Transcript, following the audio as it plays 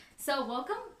So,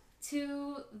 welcome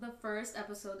to the first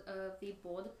episode of the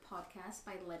Bold podcast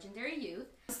by Legendary Youth.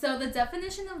 So, the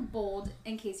definition of bold,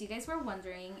 in case you guys were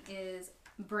wondering, is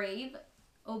brave,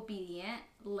 obedient,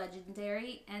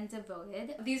 legendary, and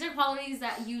devoted. These are qualities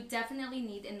that you definitely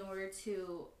need in order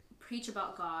to preach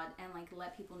about God and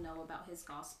let people know about His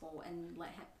gospel and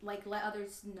let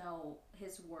others know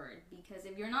His word. Because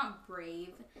if you're not brave,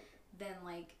 then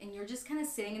and you're just kind of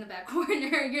sitting in the back corner,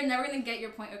 you're never going to get your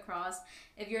point across.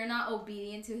 If you're not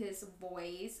obedient to His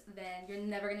voice, then you're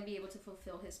never going to be able to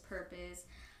fulfill His purpose.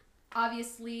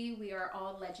 Obviously, we are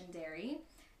all legendary,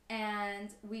 and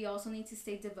we also need to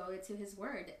stay devoted to His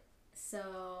word.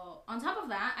 So on top of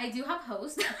that, I do have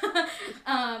hosts.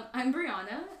 I'm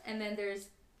Brianna, and then there's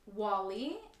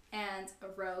Wally and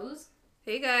Rose.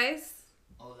 Hey guys.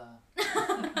 Hola.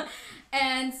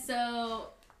 And so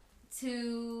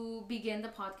to begin the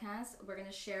podcast, we're going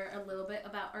to share a little bit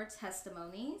about our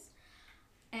testimonies.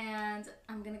 And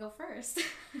I'm going to go first.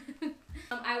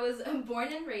 I was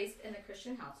born and raised in a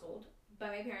Christian household, but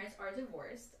my parents are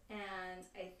divorced. And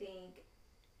I think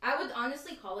I would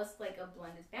honestly call us a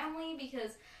blended family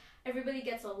because everybody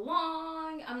gets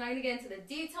along. I'm not going to get into the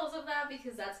details of that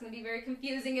because that's going to be very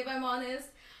confusing if I'm honest.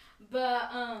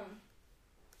 But,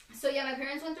 so yeah, my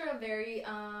parents went through a very,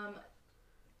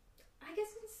 I guess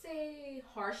I'd say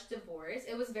harsh divorce.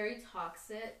 It was very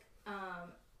toxic.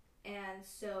 And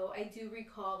so I do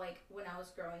recall when I was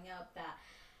growing up that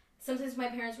sometimes my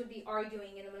parents would be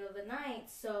arguing in the middle of the night.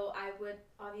 So I would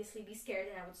obviously be scared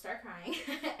and I would start crying.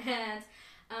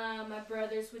 And my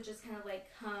brothers would just kind of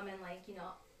come and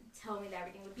tell me that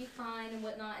everything would be fine and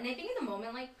whatnot. And I think in the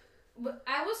moment,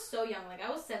 I was so young.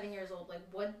 I was 7 years old.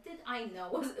 What did I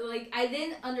know? I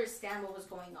didn't understand what was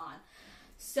going on.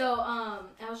 So, I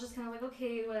was just kind of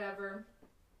okay, whatever.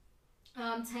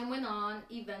 Time went on.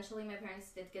 Eventually, my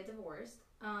parents did get divorced.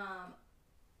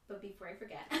 But before I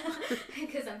forget,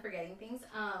 because I'm forgetting things,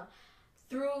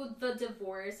 through the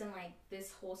divorce and,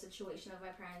 this whole situation of my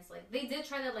parents, they did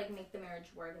try to, make the marriage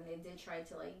work, and they did try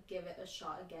to, give it a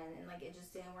shot again, and, it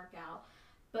just didn't work out.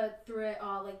 But through it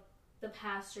all, the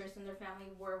pastors and their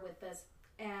family were with us.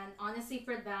 And honestly,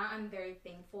 for that, I'm very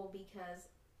thankful because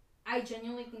I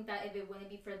genuinely think that if it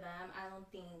wouldn't be for them, I don't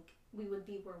think we would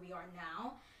be where we are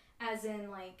now, as in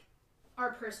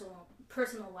our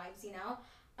personal lives, you know.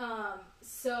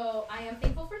 So I am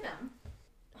thankful for them.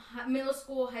 Middle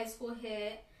school, high school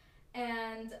hit,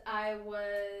 and I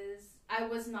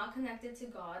was not connected to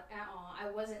God at all. I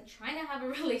wasn't trying to have a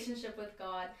relationship with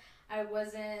God. I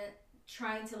wasn't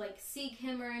trying to seek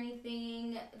Him or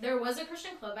anything. There was a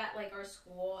Christian club at our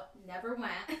school, never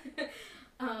went.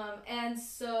 And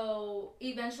so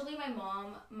eventually my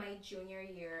mom, my junior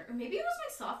year, or maybe it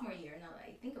was my sophomore year now that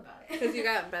I think about it. Because you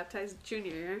got baptized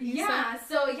junior. Yeah,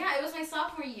 so yeah, it was my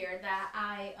sophomore year that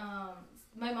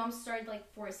my mom started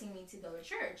forcing me to go to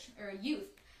church or youth.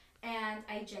 And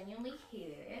I genuinely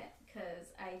hated it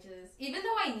because even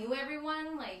though I knew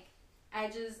everyone,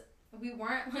 we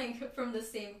weren't from the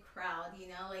same crowd, you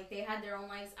know? They had their own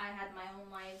lives, I had my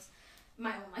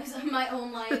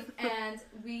own life, and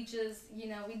we just,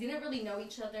 we didn't really know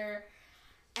each other,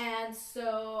 and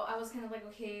so I was kind of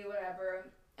okay, whatever.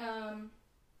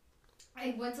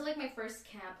 I went to my first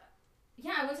camp.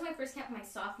 Yeah, I went to my first camp my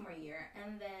sophomore year,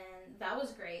 and then that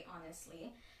was great,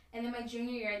 honestly. And then my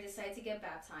junior year, I decided to get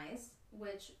baptized,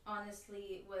 which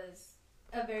honestly was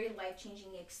a very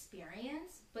life-changing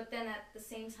experience. But then at the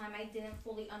same time, I didn't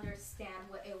fully understand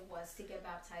what it was to get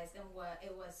baptized and what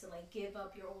it was to give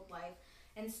up your old life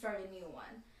and start a new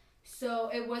one. So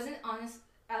it wasn't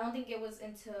I don't think it was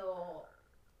until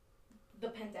the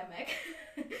pandemic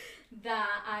that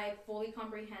I fully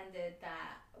comprehended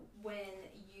that when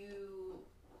you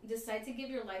decide to give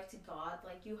your life to God,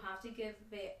 you have to give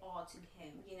it all to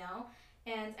Him, you know?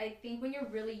 And I think when you're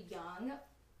really young,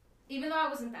 even though I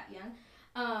wasn't that young,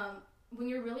 when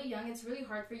you're really young, it's really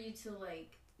hard for you to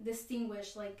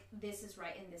distinguish this is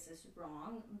right and this is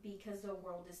wrong because the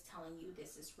world is telling you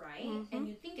this is right, and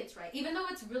you think it's right, even though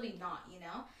it's really not, you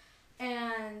know?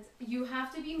 And you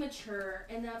have to be mature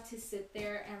enough to sit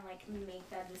there and make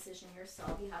that decision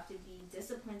yourself. You have to be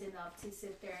disciplined enough to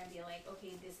sit there and be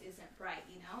okay, this isn't right,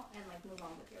 you know, and move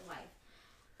on with your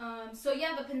life. So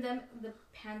yeah, the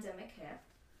pandemic hit.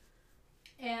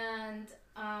 And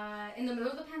in the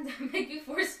middle of the pandemic,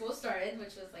 before school started,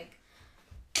 which was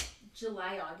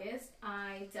July, August,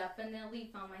 I definitely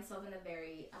found myself in a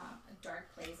very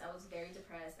dark place. I was very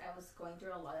depressed. I was going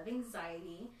through a lot of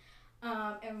anxiety.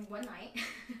 And one night,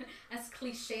 as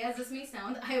cliche as this may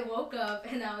sound, I woke up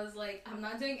and I was I'm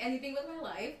not doing anything with my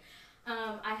life.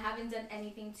 I haven't done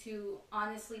anything to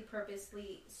honestly,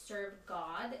 purposely serve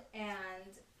God,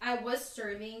 and I I was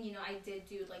serving, you know, I did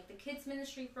do like the kids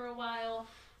ministry for a while.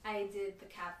 I did the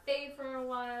cafe for a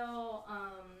while.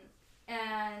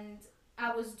 And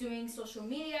I was doing social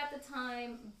media at the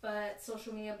time, but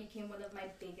social media became one of my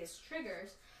biggest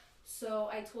triggers. So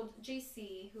I told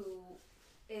JC, who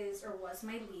is or was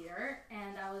my leader,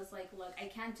 and I was like, look, I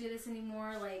can't do this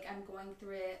anymore. Like, I'm going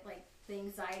through it. Like, the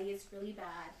anxiety is really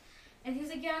bad. And he was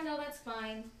like, yeah, no, that's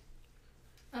fine.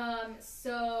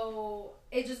 So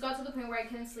it just got to the point where I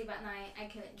couldn't sleep at night. I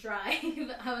couldn't drive.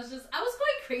 I was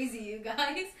going crazy, you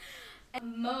guys.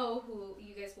 And Mo, who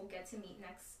you guys will get to meet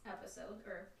next episode,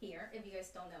 or here, if you guys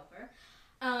don't know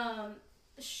her,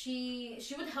 she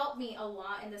would help me a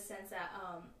lot in the sense that,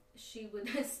 she would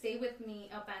stay with me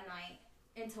up at night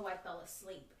until I fell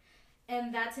asleep.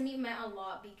 And that to me meant a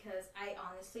lot, because I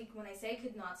honestly, when I say I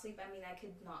could not sleep, I mean I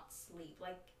could not sleep.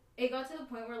 Like, it got to the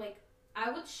point where, like,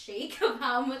 I would shake of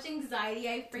how much anxiety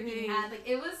I freaking had. Like,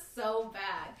 it was so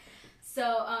bad.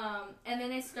 So, and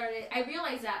then I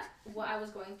realized that what I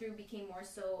was going through became more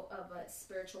so of a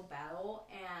spiritual battle.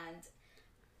 And,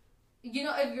 you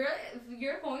know, if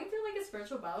you're going through, like, a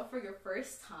spiritual battle for your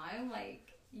first time, like,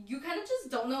 you kind of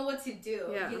just don't know what to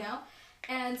do, you know?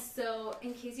 And so,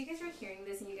 in case you guys are hearing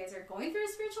this and you guys are going through a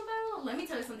spiritual battle, let me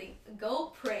tell you something.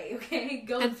 Go pray, okay?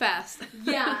 Go and fast.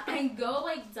 Yeah, and go,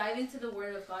 like, dive into the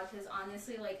Word of God, because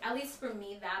honestly, like, at least for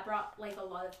me, that brought, like, a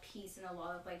lot of peace and a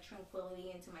lot of, like,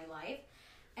 tranquility into my life.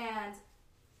 And,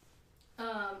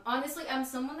 honestly, I'm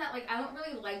someone that, like, I don't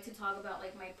really like to talk about,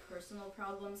 like, my personal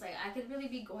problems. Like, I could really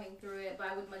be going through it, but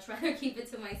I would much rather keep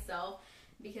it to myself.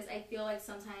 Because I feel like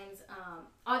sometimes,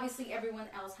 obviously everyone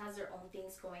else has their own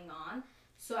things going on.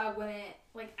 So I wouldn't,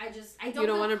 like, I don't... You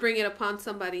don't want to bring it upon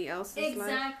somebody else's life.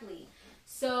 Exactly.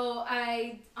 So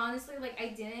I, honestly, like, I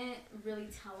didn't really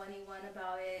tell anyone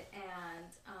about it.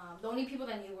 And the only people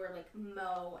that knew were, like,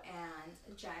 Mo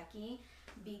and Jackie.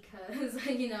 Because,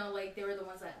 you know, like, they were the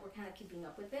ones that were kind of keeping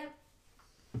up with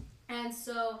it. And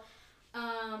so,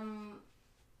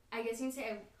 I guess you can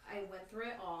say I went through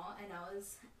it all. And I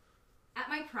was... at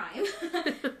my prime.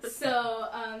 So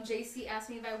JC asked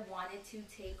me if I wanted to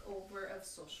take over of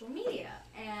social media,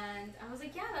 and I was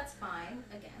like, yeah, that's fine,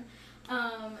 again.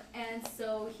 And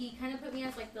so he kind of put me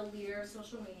as, like, the leader of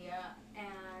social media,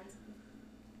 and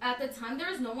at the time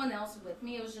there was no one else with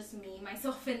me. It was just me,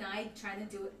 myself, and I trying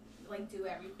to do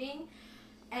everything.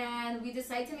 And we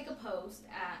decided to make a post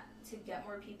to get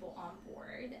more people on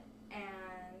board, and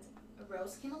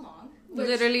Rose came along.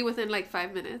 Literally within, like,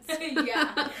 5 minutes.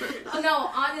 Yeah. Oh, no,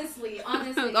 honestly.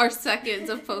 Or seconds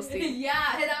of posting.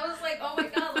 Yeah, and I was like, oh my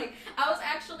god, like, I was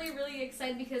actually really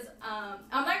excited because,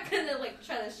 I'm not gonna, like,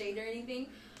 try to shade or anything,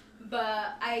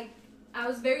 but I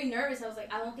was very nervous. I was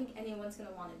like, I don't think anyone's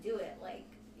gonna want to do it. Like,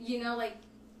 you know, like,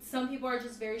 some people are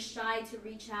just very shy to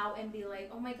reach out and be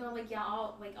like, oh my god, like, yeah,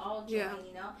 I'll join,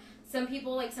 you know? Some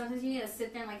people, like, sometimes you need to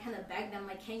sit there and, like, kind of beg them,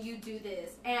 like, can you do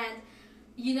this? And,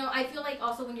 you know, I feel like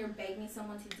also when you're begging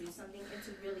someone to do something, it's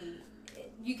really,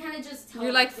 you kind of just tell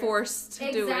you're, like, forced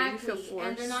to do it. You feel forced.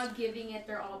 And they're not giving it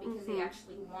their all because they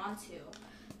actually want to.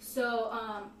 So,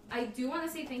 I do want to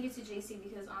say thank you to JC,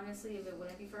 because honestly, if it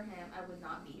wouldn't be for him, I would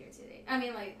not be here today. I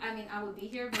mean, I would be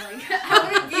here, but, like, I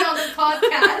wouldn't be on the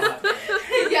podcast.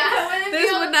 Yeah, I wouldn't be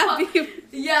on the podcast.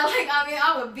 Yeah, like, I mean,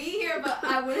 I would be here, but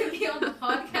I wouldn't be on the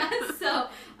podcast. So,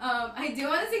 I do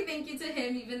want to say thank you to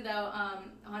him, even though,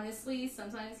 honestly,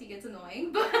 sometimes he gets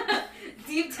annoying. But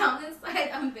deep down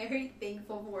inside, I'm very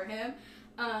thankful for him.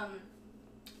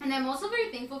 And I'm also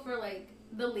very thankful for, like,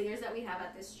 the leaders that we have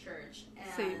at this church.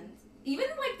 And Same. Even,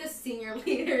 like, the senior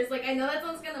leaders. Like, I know that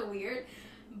sounds kind of weird,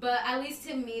 but at least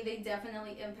to me, they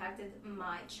definitely impacted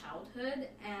my childhood.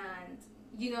 And,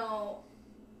 you know,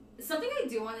 something I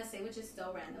do want to say, which is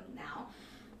so random now,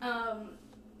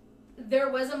 there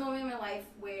was a moment in my life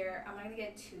where, I'm not going to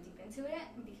get too deep into it,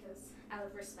 because out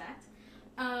of respect,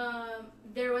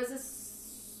 there was a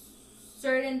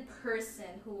certain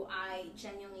person who I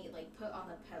genuinely, like, put on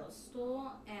the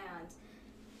pedestal, and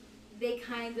they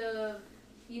kind of,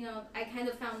 you know, I kind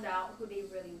of found out who they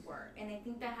really were. And I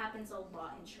think that happens a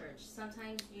lot in church.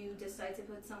 Sometimes you decide to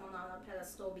put someone on a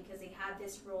pedestal because they have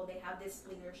this role, they have this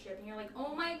leadership, and you're like,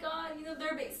 oh my god, you know,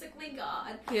 they're basically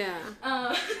God. Yeah.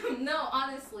 No,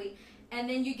 honestly. And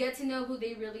then you get to know who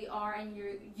they really are, and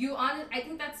I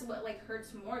think that's what, like,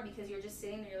 hurts more, because you're just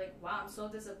sitting there, you're like, wow, I'm so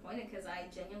disappointed, because I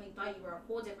genuinely thought you were a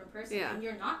whole different person, and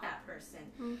you're not that person.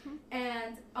 Mm-hmm.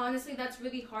 And honestly, that's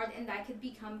really hard, and that could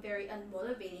become very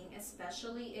unmotivating,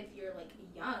 especially if you're, like,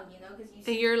 young, you know, because you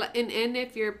see... And you're, and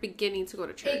if you're beginning to go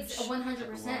to church. It's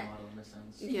 100%.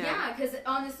 Yeah, because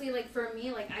honestly, like, for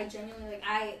me, like, I genuinely, like,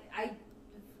 I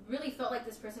really felt like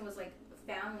this person was, like,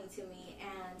 family to me,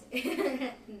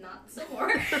 and not some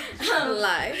more.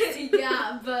 Life.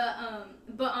 Yeah,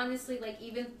 but honestly, like,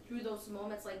 even through those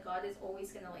moments, like, God is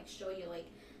always gonna, like, show you, like,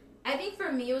 I think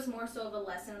for me it was more so of a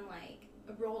lesson, like,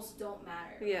 roles don't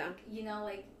matter. Yeah. Like, you know,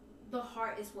 like, the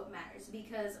heart is what matters,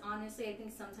 because honestly I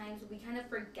think sometimes we kind of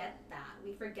forget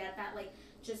that, like,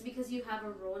 just because you have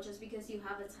a role, just because you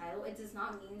have a title, it does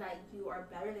not mean that you are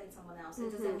better than someone else.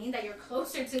 It doesn't mean that you're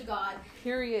closer to God.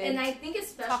 Period. And I think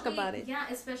especially, talk about it. Yeah,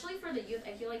 especially for the youth,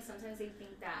 I feel like sometimes they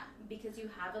think that because you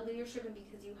have a leadership and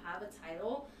because you have a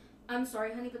title, I'm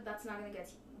sorry honey, but that's not going to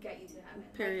get you to heaven.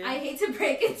 Period. Like, I hate to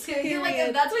break it to you, like,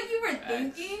 if that's what you were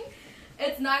thinking,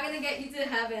 it's not gonna get you to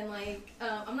heaven. Like,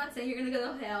 I'm not saying you're gonna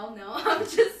go to hell. No, I'm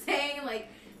just saying, like,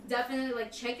 definitely,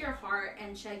 like, check your heart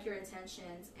and check your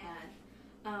intentions,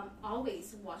 and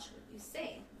always watch what you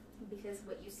say, because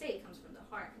what you say comes from the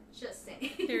heart. Just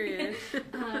saying. Period.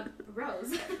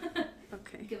 Rose.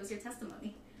 Okay. Give us your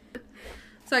testimony.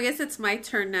 So I guess it's my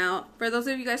turn now. For those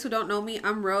of you guys who don't know me,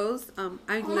 I'm Rose.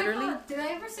 I literally. My God. Did I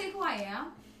ever say who I am?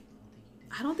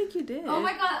 I don't think you did. Oh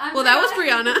my God! Well, that was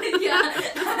Brianna. Yeah,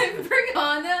 I'm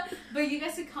Brianna, but you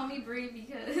guys could call me Bri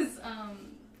because,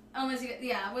 unless you,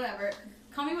 yeah, whatever.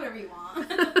 Call me whatever you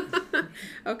want.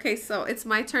 Okay, so it's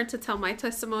my turn to tell my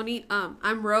testimony.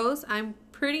 I'm Rose. I'm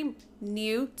pretty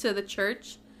new to the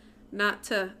church, not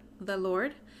to the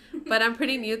Lord, but I'm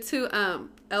pretty new to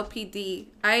LPD.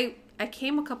 I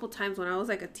came a couple times when I was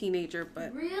like a teenager,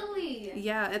 but really,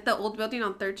 yeah, at the old building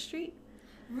on 3rd Street.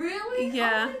 Really?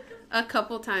 Yeah. A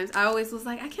couple times. I always was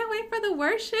like, I can't wait for the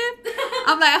worship.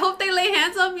 I'm like, I hope they lay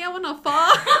hands on me. I want to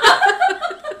fall.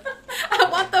 I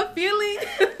want the feeling.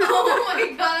 Oh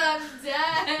my God, I'm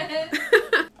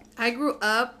dead. I grew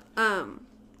up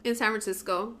in San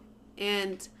Francisco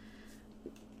and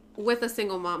with a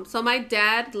single mom. So my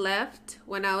dad left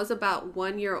when I was about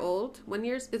 1 year old. 1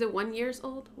 year? Is it 1 year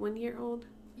old? 1 year old?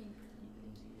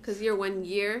 Because you're 1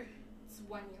 year. It's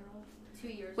 1 year old. 2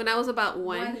 years. When I was about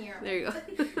 1. 1 year. There you go.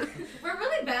 We're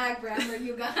really bad grammar,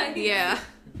 you guys. Yeah.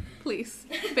 Please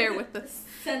bear with us.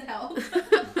 Send help.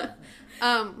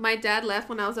 My dad left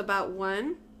when I was about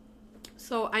 1.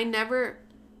 So I never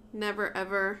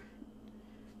ever,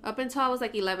 up until I was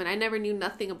like 11, I never knew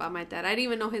nothing about my dad. I didn't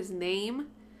even know his name.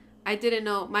 I didn't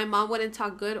know. My mom wouldn't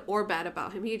talk good or bad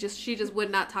about him. She just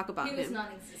would not talk about him.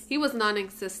 He was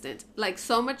non-existent. Like,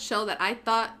 so much so that I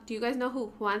thought, do you guys know who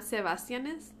Juan Sebastian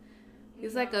is?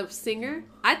 He's like a singer.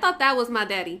 I thought that was my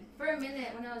daddy. For a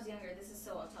minute, when I was younger, this is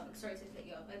so off topic. Sorry to cut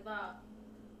you off. I thought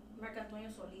Marc Antonio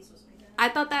Solis was my dad. I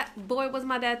thought that boy was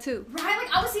my dad too. Right?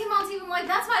 Like, I was seeing him on TV. I'm like,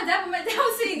 that's my dad, but my dad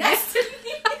was sitting next to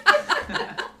me.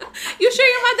 You sure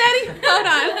you're my daddy? Hold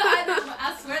on.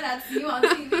 I swear that's you on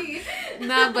TV.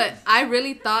 Nah, but I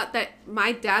really thought that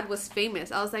my dad was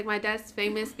famous. I was like, my dad's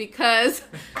famous because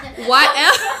what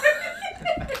else?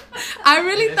 I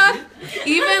really thought,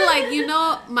 even like, you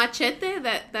know, Machete,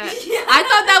 that yeah. I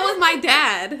thought that was my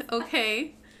dad,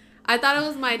 okay? I thought it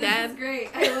was my dad. This is great.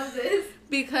 I love this.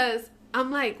 Because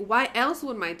I'm like, why else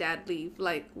would my dad leave?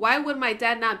 Like, why would my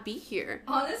dad not be here?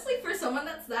 Honestly, for someone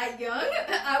that's that young,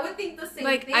 I would think the same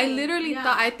like, thing. I literally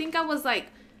thought, I think I was like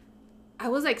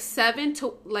 7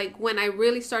 to, like, when I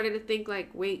really started to think, like,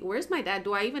 wait, where's my dad?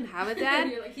 Do I even have a dad?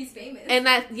 You're like, he's famous. And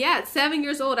at 7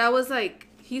 years old, I was like,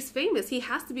 he's famous. He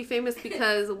has to be famous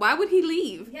because why would he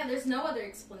leave? Yeah, there's no other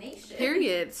explanation.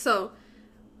 Period. So,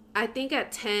 I think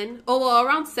at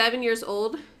around 7 years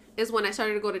old is when I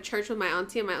started to go to church with my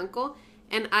auntie and my uncle.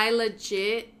 And I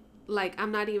legit, like,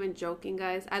 I'm not even joking,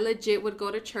 guys. I legit would go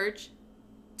to church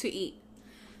to eat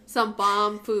some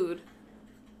bomb food.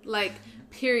 Like,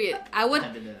 period.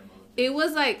 It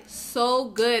was, like, so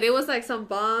good. It was, like, some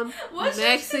bomb what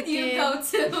Mexican. What did you go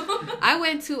to? I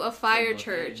went to a fire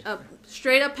church, a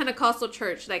straight-up Pentecostal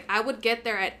church. Like, I would get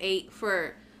there at 8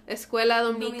 for Escuela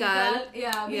Dominical.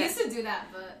 Yeah, we used to do that,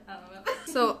 but I don't know.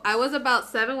 So, I was about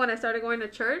 7 when I started going to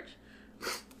church.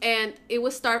 And it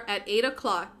would start at 8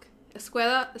 o'clock,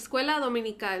 Escuela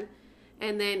Dominical.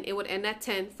 And then it would end at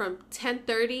 10. From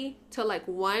 10:30 to, like,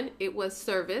 1, it was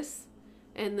service.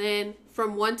 And then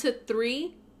from 1 to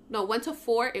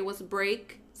 4, it was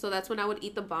break. So that's when I would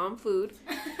eat the bomb food.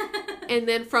 And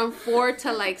then from 4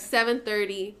 to like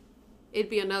 7:30, it'd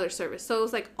be another service. So it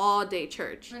was like all day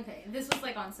church. Okay, this was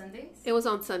like on Sundays? It was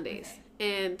on Sundays.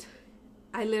 Okay. And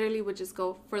I literally would just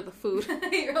go for the food.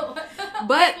 You're like,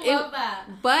 but I love that.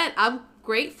 But I'm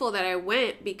grateful that I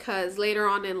went because later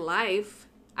on in life,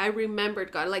 I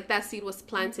remembered God. Like, that seed was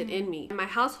planted in me. In my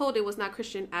household, it was not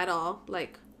Christian at all.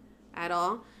 Like, at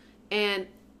all. And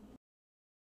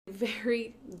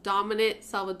very dominant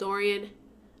Salvadorian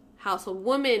household.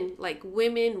 Women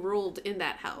ruled in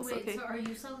that house. Wait, okay. so are you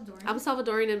Salvadorian? I'm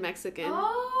Salvadorian and Mexican.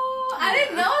 Oh, I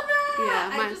didn't know that.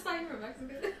 Yeah, I just thought you were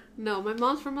Mexican. No, my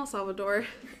mom's from El Salvador,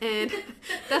 and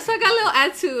that's why I got a little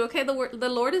attitude. Okay, the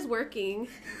Lord is working,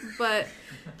 but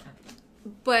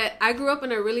I grew up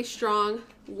in a really strong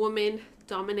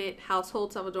woman-dominant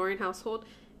household, Salvadorian household,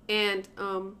 and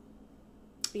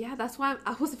yeah, that's why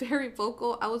I was very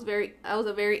vocal. I was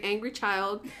a very angry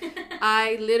child.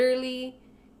 I literally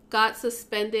got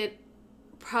suspended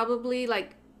probably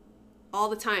like all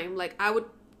the time. Like I would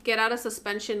get out of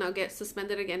suspension, I'll get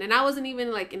suspended again. And I wasn't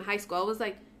even like in high school. I was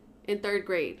like in 3rd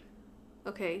grade.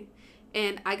 Okay.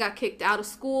 And I got kicked out of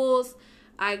schools.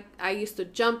 I used to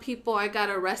jump people. I got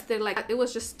arrested. Like it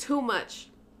was just too much.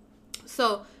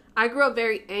 So I grew up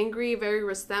very angry, very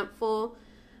resentful.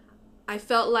 I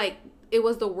felt like it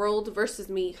was the world versus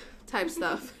me type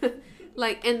stuff.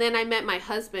 Like, and then I met my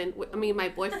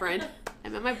boyfriend. I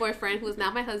met my boyfriend, who is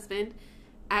now my husband,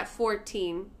 at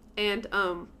 14. And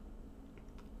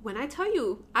when I tell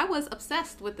you, I was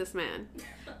obsessed with this man.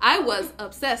 I was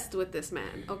obsessed with this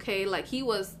man, okay? Like, he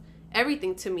was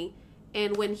everything to me.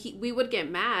 And when we would get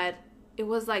mad, it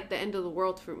was like the end of the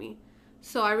world for me.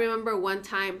 So I remember one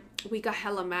time we got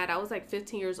hella mad. I was like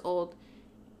 15 years old.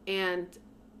 And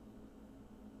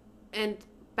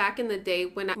back in the day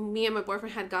when me and my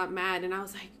boyfriend had got mad, and I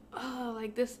was like, oh,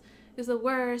 like this is the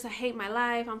worst. I hate my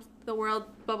life. I'm the world,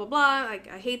 blah, blah, blah. Like,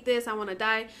 I hate this. I want to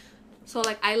die. So,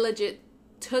 like, I legit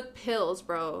took pills,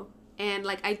 bro. And,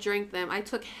 like, I drank them. I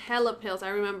took hella pills. I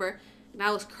remember. And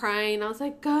I was crying. I was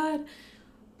like, God,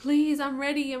 please, I'm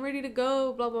ready. I'm ready to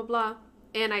go, blah, blah, blah.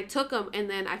 And I took them, and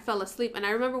then I fell asleep. And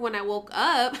I remember when I woke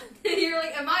up. You're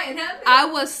like, am I in heaven? I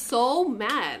was so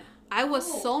mad. I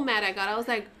was so mad at God. I was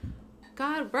like,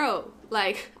 God, bro,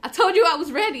 like, I told you I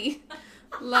was ready.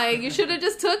 Like, you should have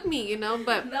just took me, you know,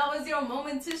 but... That was your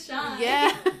moment to shine.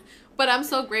 Yeah, but I'm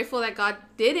so grateful that God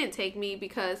didn't take me,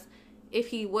 because if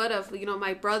he would have, you know,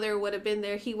 my brother would have been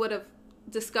there. He would have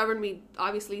discovered me,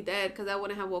 obviously, dead, because I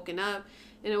wouldn't have woken up,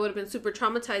 and it would have been super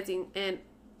traumatizing. And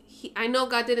I know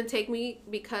God didn't take me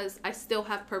because I still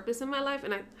have purpose in my life,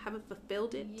 and I haven't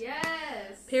fulfilled it.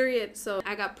 Yes. Period. So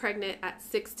I got pregnant at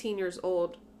 16 years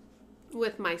old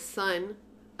with my son.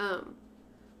 I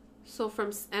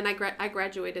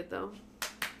graduated though.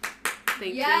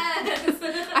 Thank you.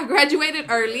 I graduated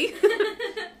early.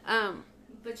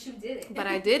 But you did it. But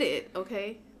I did it,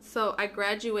 okay? So I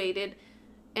graduated,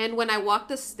 and when I walked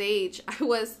the stage, I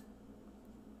was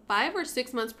 5 or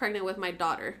 6 months pregnant with my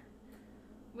daughter.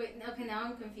 Wait, okay, now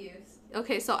I'm confused.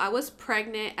 Okay, so I was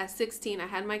pregnant at 16. I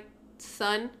had my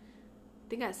son, I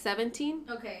think at 17.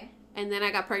 Okay. And then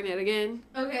I got pregnant again.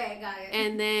 Okay, got it.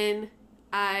 And then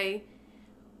I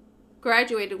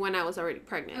graduated when I was already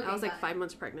pregnant. Okay, I was like 5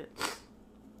 months pregnant.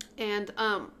 And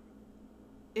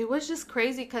it was just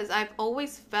crazy because I've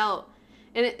always felt,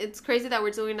 and it's crazy that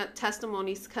we're doing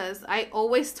testimonies, because I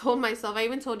always told myself, I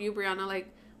even told you, Brianna,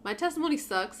 like, my testimony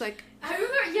sucks. Like, I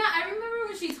remember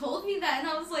when she told me that, and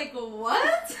I was like,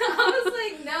 what? I was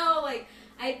like, no, like,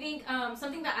 I think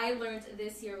something that I learned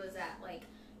this year was that, like,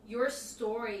 your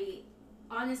story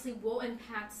honestly will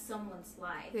impact someone's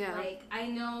life. Yeah. Like, I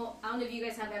don't know if you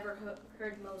guys have ever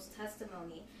heard Mo's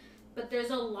testimony, but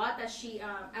there's a lot that she,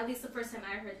 at least the first time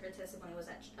I heard her testimony was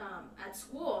at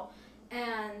school,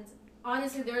 and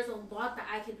honestly, there's a lot that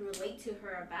I could relate to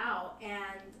her about,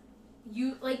 and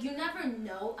you never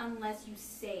know unless you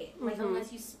say it, like,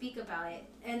 unless you speak about it.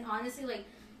 And honestly, like,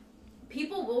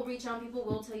 people will reach out, people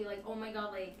will tell you, like, oh my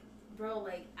God, like, bro,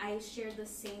 like, I shared the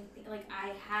same thing, like,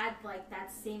 I had, like,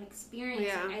 that same experience,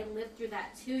 yeah. Like, I lived through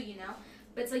that too, you know,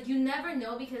 but it's like, you never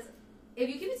know, because if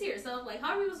you keep it to yourself, like,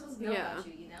 how are people supposed to know about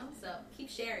you, you know, so keep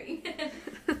sharing.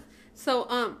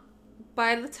 So,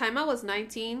 by the time I was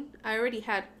 19, I already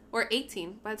had, or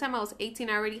 18, by the time I was 18,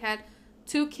 I already had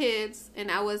 2 kids,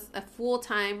 and I was a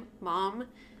full-time mom,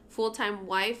 full-time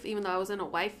wife, even though I wasn't a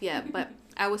wife yet, but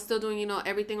I was still doing, you know,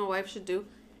 everything a wife should do.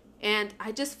 And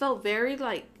I just felt very,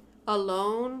 like,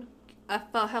 alone. I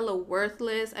felt hella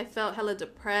worthless. I felt hella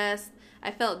depressed.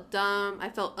 I felt dumb. I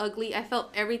felt ugly. I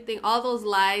felt everything, all those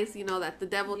lies, you know, that the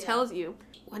devil tells you.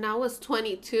 When I was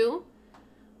 22,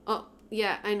 oh,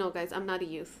 yeah, I know, guys, I'm not a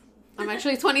youth. I'm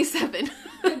actually 27.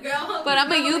 Girl, but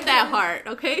I'm a youth at heart,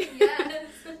 okay? Yes.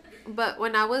 But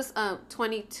when I was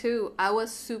 22, I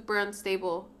was super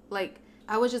unstable. Like,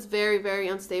 I was just very, very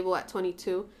unstable at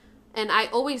 22. And I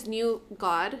always knew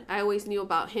God. I always knew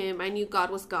about him. I knew God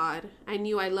was God. I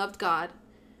knew I loved God.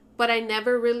 But I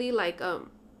never really, like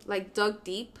dug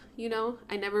deep, you know?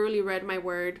 I never really read my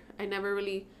word. I never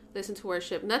really listened to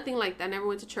worship. Nothing like that. I never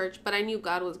went to church. But I knew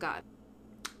God was God.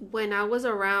 when I was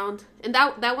around, and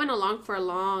that went along for a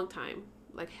long time,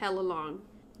 like hella long.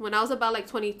 When I was about like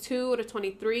 22 to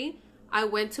 23, I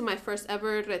went to my first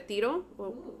ever retiro.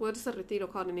 Well, what is a retiro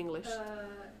called in English?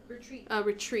 Retreat. A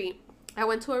retreat. I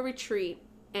went to a retreat,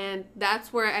 and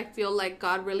that's where I feel like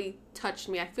God really touched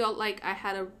me. I felt like I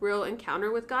had a real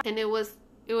encounter with God, and it was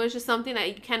just something that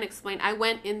you can't explain. I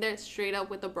went in there straight up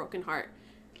with a broken heart,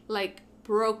 like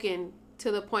broken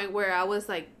to the point where I was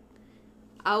like,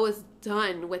 I was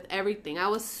done with everything. I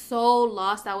was so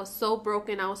lost. I was so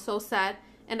broken. I was so sad.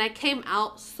 And I came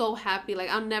out so happy. Like,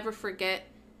 I'll never forget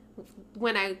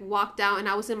when I walked out and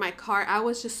I was in my car. I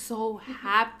was just so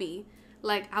happy.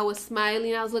 Like, I was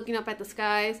smiling. I was looking up at the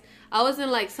skies. I was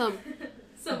in, like, some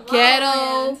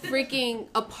ghetto freaking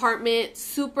apartment.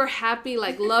 Super happy.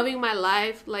 Like, loving my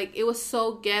life. Like, it was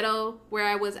so ghetto where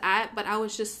I was at. But I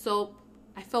was just so...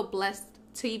 I felt blessed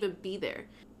to even be there.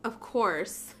 Of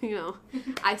course, you know,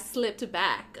 I slipped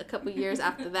back a couple years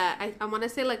after that. I want to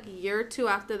say like a year or two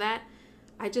after that,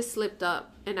 I just slipped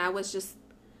up, and I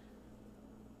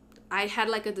had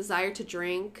like a desire to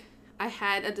drink. I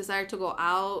had a desire to go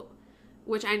out,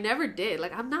 which I never did.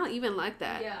 Like, I'm not even like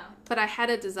that. Yeah. But I had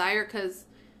a desire because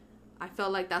I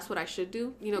felt like that's what I should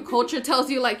do. You know, culture tells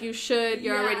you like you should.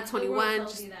 You're already 21.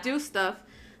 Just do stuff.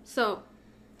 So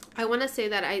I want to say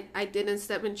that I didn't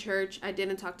step in church. I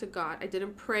didn't talk to God. I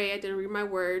didn't pray. I didn't read my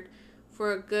word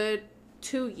for a good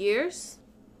 2 years.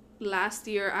 Last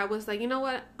year, I was like, you know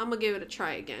what? I'm going to give it a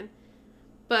try again.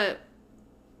 But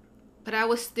I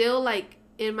was still like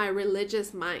in my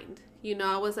religious mind. You know,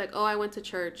 I was like, oh, I went to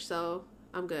church, so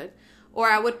I'm good. Or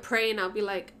I would pray and I'll be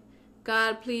like,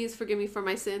 God, please forgive me for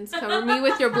my sins. Cover me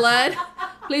with your blood.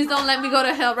 Please don't let me go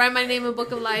to hell. Write my name in the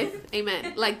book of life.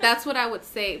 Amen. Like, that's what I would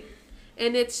say.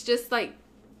 And it's just like,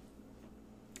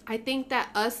 I think that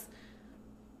us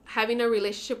having a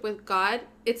relationship with God,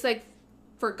 it's like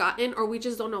forgotten, or we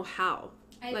just don't know how.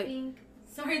 I think,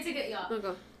 sorry to get you off,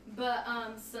 go. But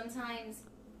sometimes,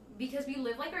 because we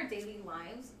live like our daily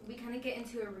lives, we kind of get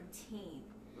into a routine.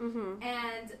 Mm-hmm.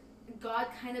 And God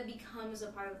kind of becomes a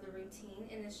part of the routine,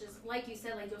 and it's just like you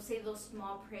said, like you'll say those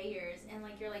small prayers, and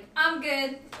like you're like, I'm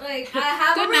good, like I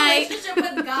have a relationship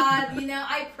with God, you know,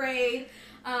 I prayed.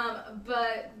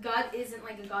 But God isn't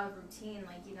like a God of routine.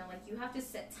 Like, you know, like you have to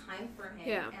set time for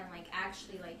him, and like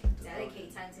actually like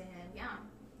dedicate time to him.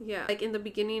 Yeah. Like in the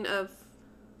beginning of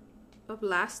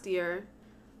last year,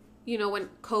 you know, when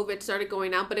COVID started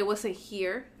going out, but it wasn't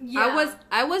here. Yeah.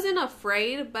 I wasn't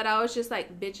afraid, but I was just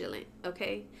like vigilant.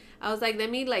 Okay. I was like, let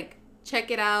me like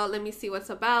check it out. Let me see what's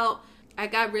about. I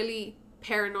got really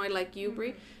paranoid like you,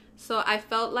 Brie. So I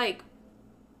felt like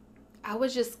I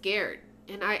was just scared,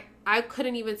 and I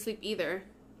couldn't even sleep either.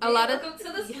 Welcome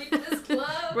to the Sleepless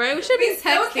Club. Right? We should be texting.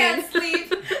 Still can't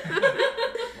sleep.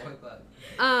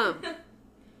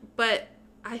 But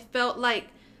I felt like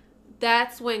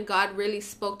that's when God really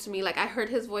spoke to me. Like, I heard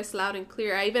his voice loud and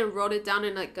clear. I even wrote it down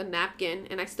in like a napkin,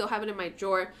 and I still have it in my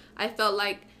drawer. I felt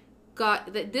like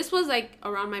God, this was like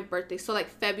around my birthday. So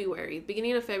like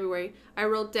beginning of February, I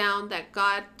wrote down that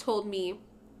God told me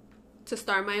to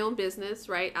start my own business,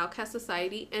 right? Outcast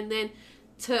Society. And then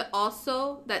to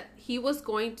also that he was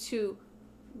going to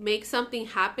make something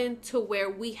happen to where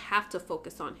we have to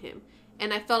focus on him.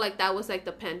 And I felt like that was like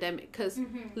the pandemic, because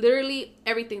literally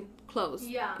everything closed.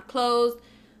 Yeah. It closed.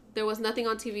 There was nothing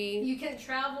on TV. You couldn't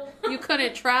travel. You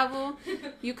couldn't travel.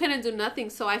 You couldn't do nothing.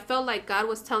 So I felt like God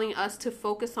was telling us to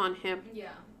focus on him. Yeah.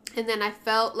 And then I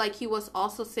felt like he was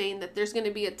also saying that there's going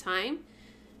to be a time,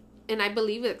 and I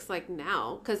believe it's like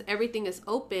now, because everything is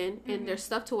open and there's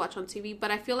stuff to watch on TV. But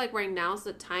I feel like right now is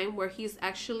the time where he's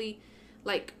actually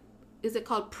like, is it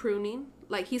called pruning?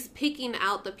 Like, he's picking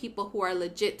out the people who are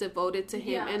legit devoted to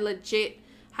him and legit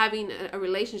having a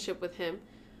relationship with him.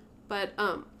 But,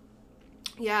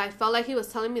 yeah, I felt like he was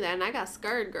telling me that, and I got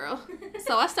scared, girl.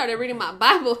 So I started reading my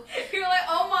Bible. You're like,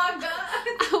 oh my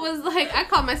God. I was like, I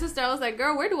called my sister. I was like,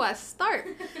 girl, where do I start?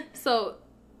 So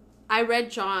I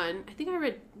read John.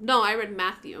 I read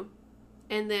Matthew.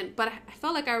 And then, but I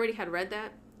felt like I already had read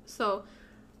that. So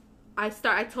I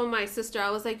told my sister, I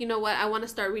was like, you know what? I want to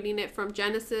start reading it from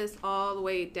Genesis all the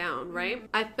way down, right?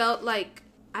 I felt like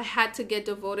I had to get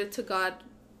devoted to God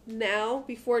now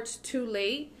before it's too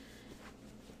late.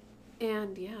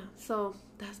 And yeah, so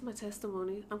that's my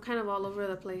testimony. I'm kind of all over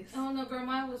the place. Oh no, girl,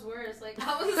 mine was worse. Like,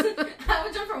 I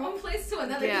would jump from one place to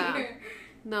another here.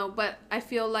 No, but I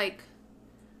feel like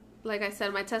I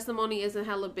said, my testimony isn't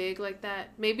hella big like that.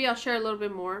 Maybe I'll share a little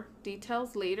bit more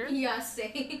details later. Yeah,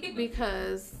 same.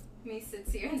 Because me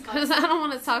sits here and talk. Because I don't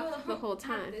want to talk the whole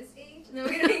time. At this age? No,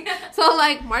 we're So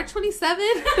like March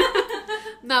 27th.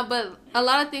 No, but a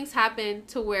lot of things happened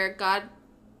to where God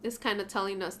is kind of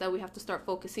telling us that we have to start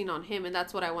focusing on him, and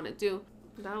that's what I want to do.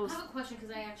 That was. I have a question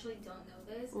because I actually don't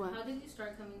know this. What? How did you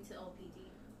start coming to LPD?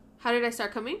 How did I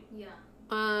start coming? Yeah.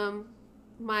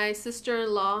 My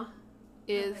sister-in-law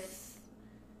is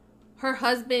her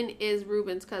husband is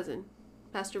Ruben's cousin,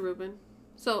 Pastor Ruben.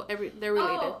 So they're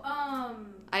related. Oh,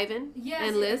 Ivan yes,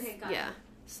 and Liz. okay, got Yeah. it.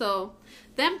 So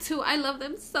them two, I love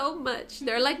them so much.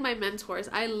 They're like my mentors.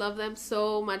 I love them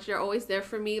so much. They're always there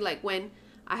for me. Like when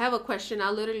I have a question,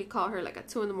 I'll literally call her like at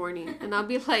 2 a.m. and I'll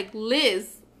be like,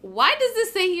 Liz, why does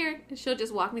this say here? And she'll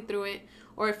just walk me through it.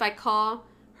 Or if I call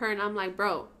her and I'm like,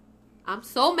 bro, I'm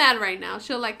so mad right now,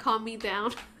 she'll like calm me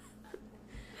down.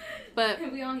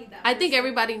 But we all need that. I think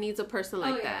everybody needs a person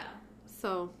like that. Yeah.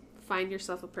 So find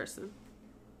yourself a person.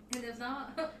 And if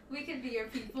not, we could be your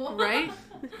people. Right?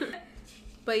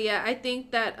 But yeah, I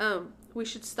think that we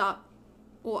should stop.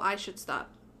 Well, I should stop.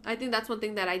 I think that's one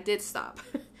thing that I did stop.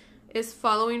 Is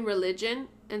following religion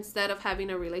instead of having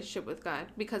a relationship with God.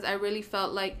 Because I really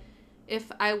felt like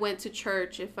if I went to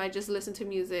church, if I just listened to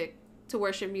music, to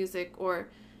worship music, or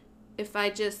if I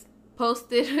just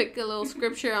posted like a little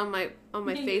scripture on my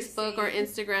Facebook or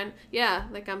Instagram, yeah,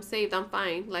 like I'm saved, I'm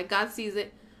fine. Like God sees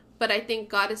it. But I think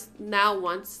God is now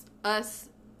wants us,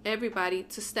 everybody,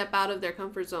 to step out of their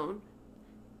comfort zone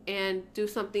and do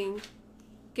something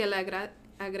que le agregue.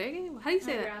 How do you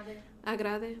say that?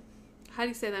 Agrade. How do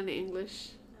you say that in English?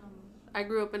 I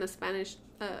grew up in a Spanish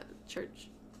church.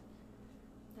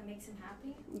 That makes him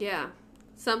happy? Yeah.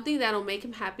 Something that'll make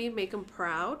him happy, make him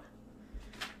proud,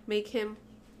 make him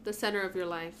the center of your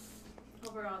life.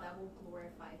 Overall, that will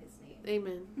glorify his name.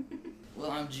 Amen.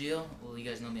 Well, I'm Gio. Well, you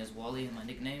guys know me as Wally, my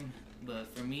nickname.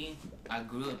 But for me, I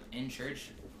grew up in church.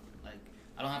 Like,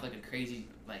 I don't have like a crazy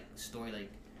like story like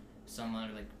some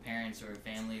other like parents or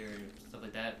family or stuff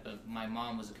like that. But my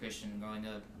mom was a Christian growing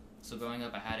up. So growing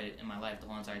up, I had it in my life the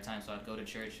whole entire time. So I'd go to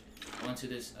church. I went to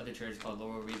this other church called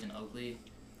Laurel Region Oakley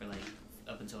for like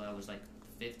up until I was like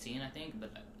 15, I think.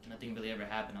 But nothing really ever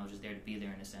happened. I was just there to be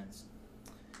there in a sense.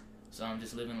 So I'm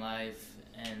just living life,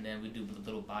 and then we do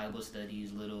little Bible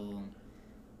studies, little.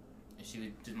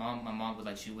 My mom was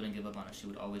like, she wouldn't give up on us. She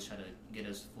would always try to get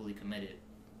us fully committed.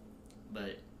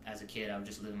 But as a kid, I was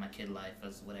just living my kid life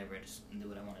as whatever, just do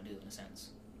what I want to do in a sense.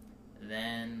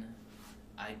 Then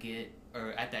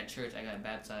at that church, I got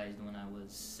baptized when I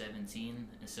was 17,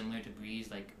 and similar to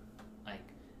Breeze, like,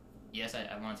 yes,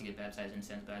 I wanted to get baptized in a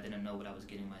sense, but I didn't know what I was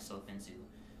getting myself into.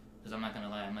 Because I'm not going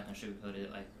to lie, I'm not going to sugarcoat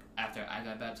it. Like, after I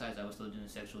got baptized, I was still doing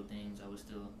sexual things. I was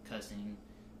still cussing,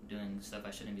 doing stuff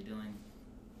I shouldn't be doing.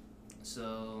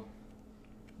 So,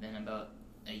 then about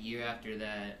a year after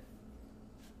that,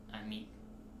 I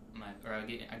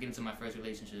get into my first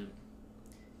relationship,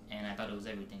 and I thought it was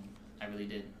everything. I really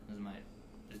did.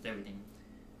 It was everything.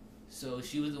 So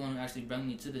she was the one who actually brought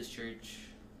me to this church,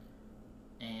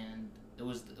 and it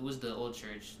was the old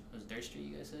church. It was Third Street,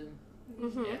 you guys said?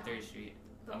 Mm-hmm. Yeah, Third Street.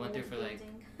 I went there for building.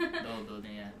 the old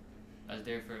building, yeah. I was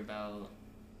there for about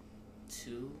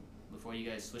 2 before you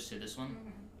guys switched to this one. Mm-hmm.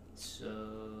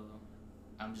 So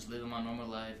I'm just living my normal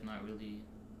life, not really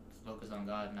focused on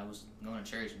God. And I was going to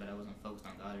church, but I wasn't focused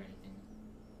on God or anything.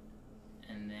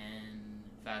 And then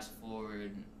fast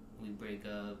forward, we break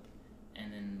up,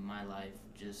 and then my life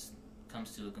just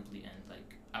comes to a complete end.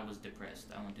 Like, I was depressed.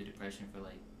 I went through depression for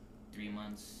like 3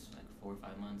 months, like 4 or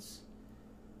 5 months.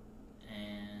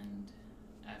 And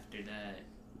after that,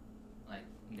 like,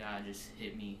 God just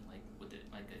hit me like with it,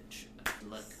 like a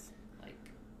luck.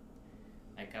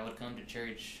 Like I would come to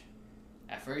church.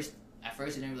 At first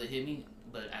it didn't really hit me,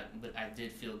 but I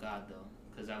did feel God though,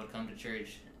 because I would come to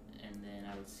church and then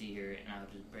I would see her and I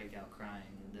would just break out crying,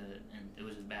 and it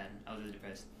was just bad. I was really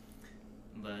depressed,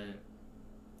 but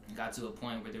it got to a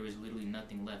point where there was literally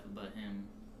nothing left but Him.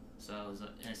 So I was,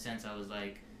 in a sense, I was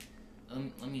like,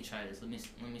 let me try this. Let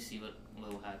me see what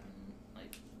will happen.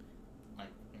 Like let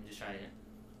me just try it.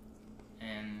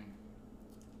 And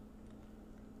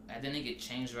I didn't get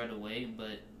changed right away,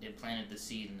 but it planted the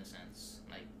seed in a sense,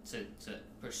 like to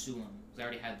pursue Him. Cause I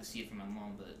already had the seed from my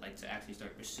mom, but like to actually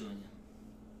start pursuing Him.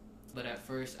 But at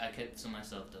first, I kept it to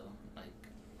myself though. Like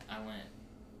I went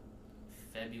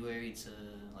February to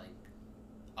like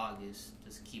August,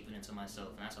 just keeping it to myself,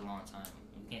 and that's a long time.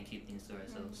 We can't keep things to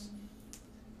ourselves.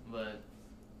 Mm-hmm. But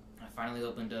I finally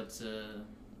opened up to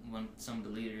some of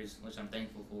the leaders, which I'm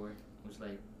thankful for, which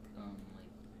like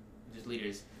just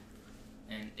leaders.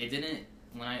 And it didn't,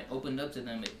 when I opened up to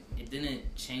them, it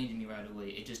didn't change me right away.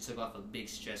 It just took off a big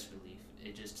stress relief.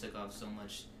 It just took off so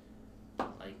much,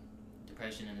 like,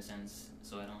 depression in a sense,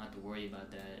 so I don't have to worry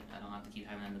about that. I don't have to keep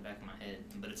having it in the back of my head.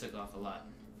 But it took off a lot.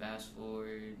 Fast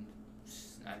forward,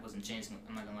 I wasn't changed.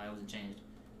 I'm not gonna lie, I wasn't changed.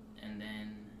 And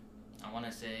then I want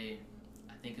to say,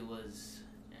 I think it was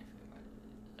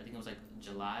like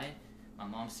July. My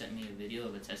mom sent me a video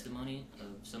of a testimony of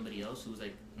somebody else who was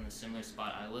like in a similar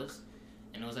spot I was,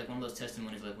 and it was like one of those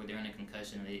testimonies like where they're in a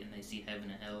concussion and they see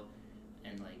heaven and hell,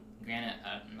 and like granted,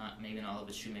 maybe not all of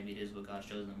it's true, maybe it is what God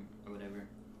shows them or whatever,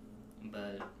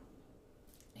 but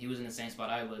he was in the same spot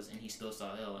I was and he still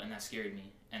saw hell, and that scared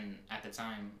me. And at the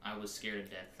time, I was scared of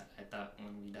death. I thought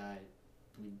when we died,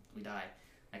 we die.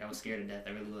 Like I was scared of death.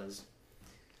 I really was.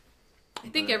 I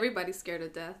think everybody's scared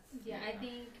of death. Yeah, I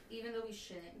think even though we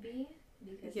shouldn't be,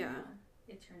 because you know,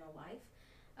 eternal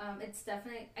life, it's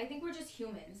definitely, I think we're just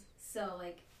humans, so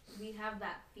like we have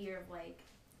that fear of like,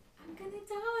 I'm gonna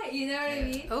die, you know what I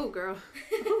mean? Oh girl.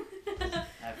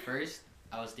 At first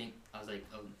I was like,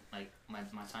 oh, like my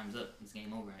time's up, it's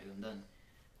game over, I'm done.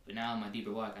 But now in my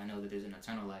deeper walk, I know that there's an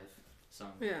eternal life, so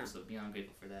I'm so beyond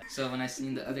grateful for that. So when I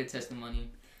seen the other testimony,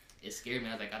 it scared me.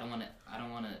 I was like, I don't want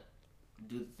to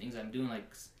do the things I'm doing.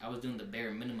 Like I was doing the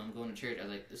bare minimum, going to church. I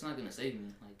was like, it's not gonna save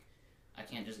me. Like I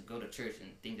can't just go to church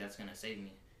and think that's gonna save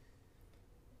me.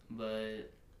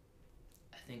 But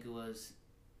I think it was,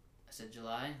 I said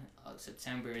July.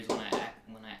 September is when I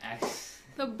asked.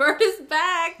 The bird is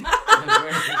back.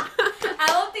 I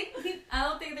don't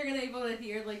think they're gonna be able to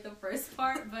hear like the first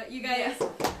part, but you guys,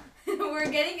 we're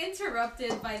getting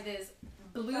interrupted by this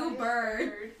blue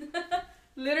bird.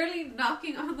 Literally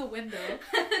knocking on the window.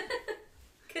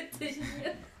 Continue.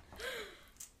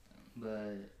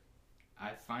 But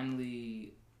I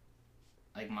finally,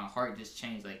 like my heart just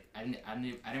changed. Like I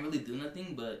didn't really do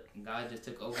nothing, but God just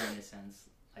took over in a sense.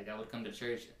 Like I would come to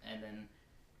church and then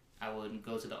I would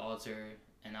go to the altar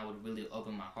and I would really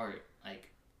open my heart. Like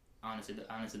honestly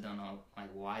don't know like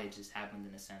why it just happened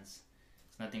in a sense.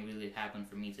 It's nothing really happened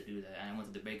for me to do that. I went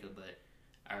to the breakup, but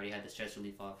I already had the stress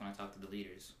relief off when I talked to the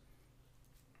leaders.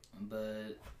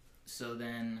 But so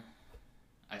then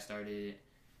I started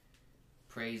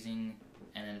praising,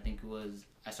 and then I think it was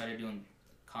I started doing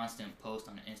constant posts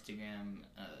on Instagram,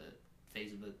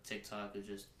 Facebook, TikTok, of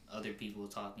just other people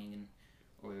talking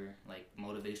or like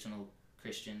motivational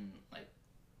Christian like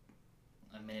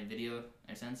a minute video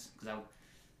in a sense,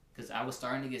 because I was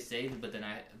starting to get saved, but then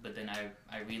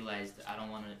I realized I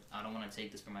don't want to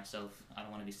take this for myself. I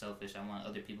don't want to be selfish. I want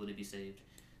other people to be saved.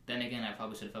 Then again, I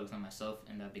probably should have focused on myself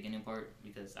in that beginning part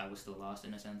because I was still lost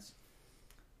in a sense.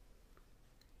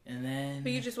 And then,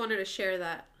 but you just wanted to share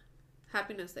that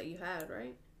happiness that you had,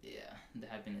 right? Yeah, the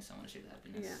happiness. I want to share the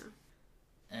happiness.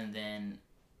 Yeah. And then,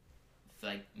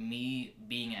 like me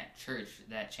being at church,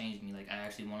 that changed me. Like I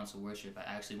actually wanted to worship. I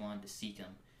actually wanted to seek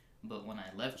Him. But when I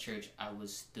left church, I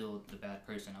was still the bad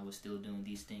person. I was still doing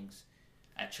these things.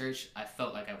 At church, I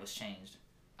felt like I was changed.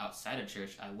 Outside of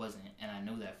church, I wasn't, and I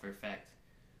know that for a fact.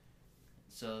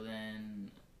 So then,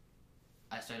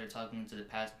 I started talking to the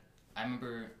past. I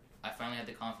remember I finally had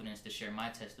the confidence to share my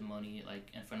testimony, like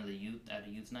in front of the youth at a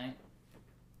youth night.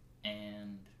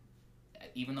 And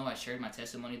even though I shared my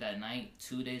testimony that night,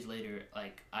 2 days later,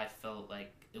 like I felt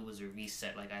like it was a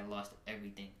reset. Like I lost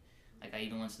everything. Like I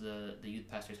even went to the youth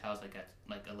pastor's house like at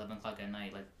like 11 o'clock at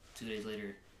night. Like 2 days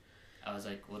later, I was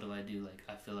like, what do I do? Like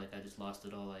I feel like I just lost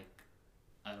it all. Like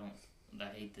I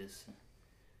hate this.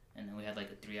 And then we had like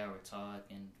a 3-hour talk,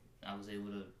 and I was able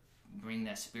to bring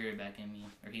that spirit back in me,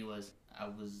 or he was. I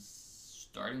was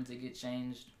starting to get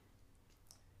changed,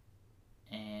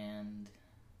 and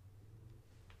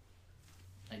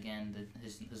again,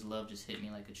 his love just hit me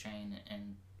like a train,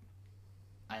 and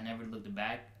I never looked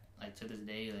back. Like to this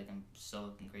day, like I'm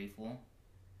so grateful.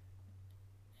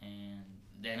 And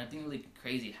then nothing really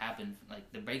crazy happened.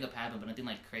 Like the breakup happened, but nothing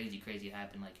like crazy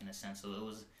happened. Like in a sense, so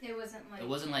it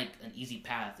wasn't like an easy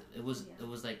path. It was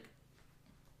like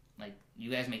you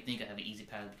guys may think I have an easy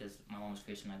path because my mom was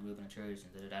Christian. I grew up in a church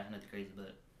and nothing crazy,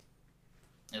 but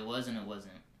it wasn't.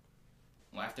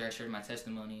 Well, after I shared my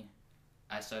testimony,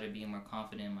 I started being more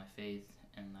confident in my faith,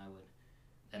 and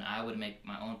I would make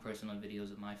my own personal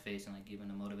videos of my face and like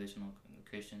giving a motivational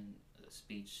Christian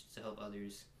speech to help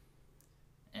others.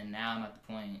 And now I'm at the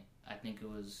point, I think it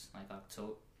was like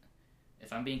October.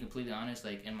 If I'm being completely honest,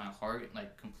 like in my heart,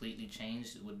 like completely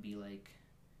changed, it would be like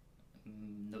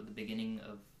the beginning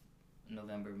of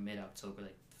November, mid-October,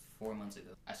 like 4 months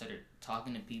ago. I started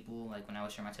talking to people, like when I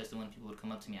was sharing my testimony, people would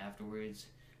come up to me afterwards.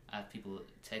 I have people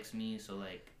text me, so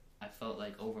like I felt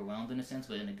like overwhelmed in a sense,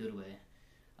 but in a good way.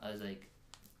 I was like,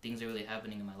 things are really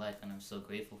happening in my life, and I'm so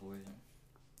grateful for it.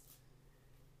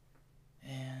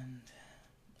 And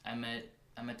I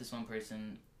met this one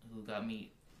person who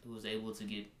was able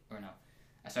to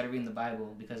I started reading the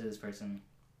Bible because of this person,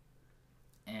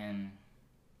 and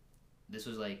this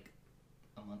was like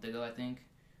a month ago, I think.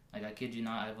 Like I kid you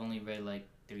not, I've only read like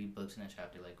 3 books in a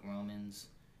chapter, like Romans,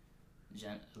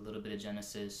 a little bit of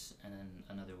Genesis, and then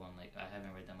another one. Like, I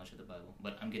haven't read that much of the Bible,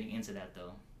 but I'm getting into that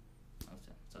though. So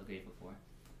I was grateful for.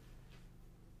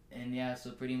 And yeah,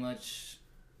 so pretty much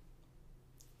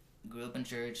grew up in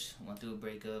church, went through a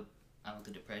breakup, I went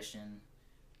through depression.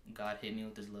 God hit me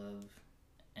with His love,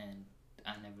 and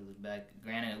I never looked back.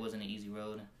 Granted, it wasn't an easy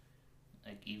road.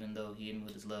 Like, even though He hit me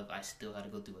with His love, I still had to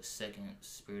go through a second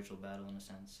spiritual battle in a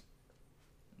sense.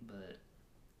 But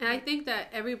And I think that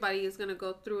everybody is going to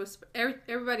go through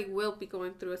everybody will be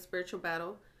going through a spiritual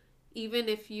battle. Even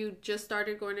if you just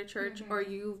started going to church or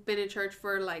you've been in church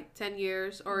for like 10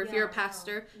 years or if you're a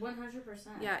pastor. 100%.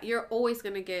 Yeah, you're always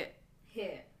going to get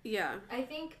hit. Yeah. I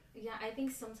think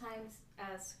sometimes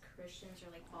as Christians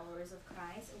or like followers of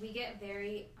Christ, we get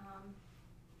very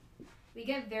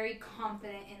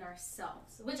confident in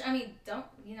ourselves. Which, I mean,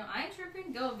 I'm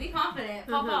tripping, go be confident,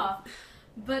 pop off.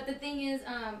 But the thing is,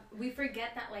 we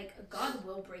forget that, like, God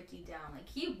will break you down. Like,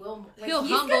 He'll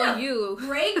humble you.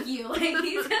 Break you. Like,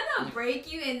 He's gonna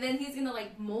break you, and then He's gonna,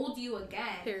 like, mold you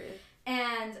again. Period.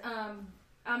 And,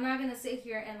 I'm not gonna sit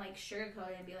here and, like, sugarcoat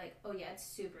it and be like, oh, yeah, it's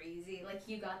super easy. Like,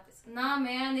 you got this. Nah,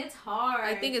 man, it's hard.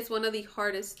 I think it's one of the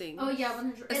hardest things. Oh, yeah,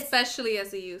 100%. Especially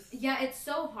as a youth. Yeah, it's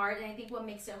so hard, and I think what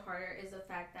makes it harder is the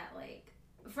fact that, like,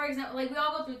 for example, like, we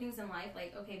all go through things in life.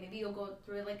 Like, okay, maybe you'll go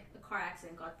through, like, a car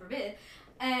accident, God forbid.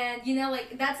 And,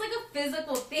 like, that's, like, a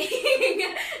physical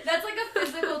thing. That's, like, a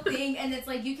physical thing. And it's,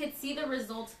 like, you can see the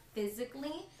results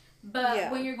physically.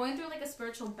 But when you're going through, like, a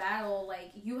spiritual battle,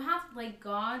 like, you have, like,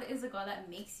 God is a God that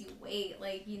makes you wait.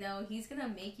 Like, He's going to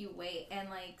make you wait. And,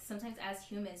 like, sometimes as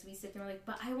humans, we sit there like,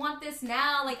 but I want this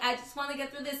now. Like, I just want to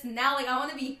get through this now. Like, I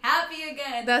want to be happy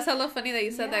again. That's hella funny that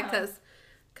you said that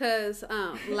because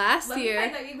last year...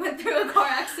 Let me find out you went through a car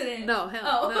accident. No,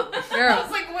 hell no. Girl. I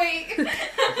was like, wait.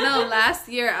 No, last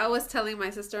year I was telling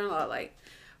my sister-in-law, like,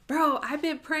 bro, I've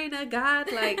been praying to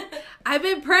God. Like, I've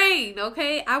been praying,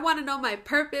 okay? I want to know my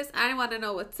purpose. I want to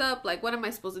know what's up. Like, what am I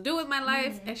supposed to do with my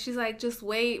life? And she's like, just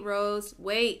wait, Rose,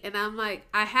 wait. And I'm like,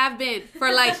 I have been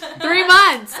for like 3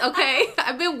 months, okay?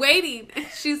 I've been waiting. And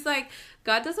she's like,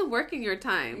 God doesn't work in your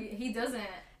time. He doesn't.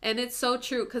 And it's so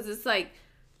true because it's like,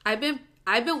 I've been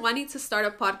wanting to start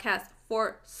a podcast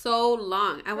for so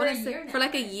long. I want to say for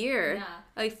like a year,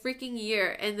 a freaking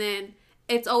year. And then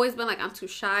it's always been like, I'm too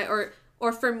shy or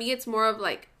for me, it's more of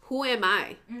like, who am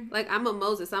I? Like, I'm a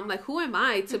Moses. I'm like, who am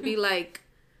I to be like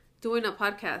doing a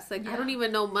podcast? Like, I don't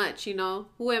even know much,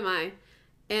 who am I?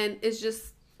 And it's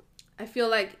just, I feel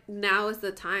like now is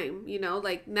the time,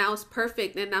 like now is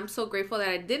perfect. And I'm so grateful that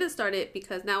I didn't start it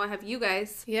because now I have you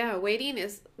guys. Yeah. Waiting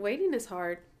is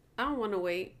hard. I don't want to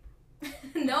wait.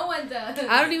 No one does.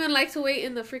 I don't even like to wait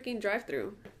in the freaking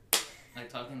drive-thru. Like,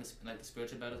 talking like the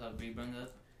spiritual battles how Bree brought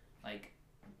up, like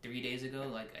 3 days ago,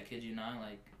 like, I kid you not,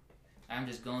 like, I'm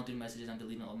just going through messages, I'm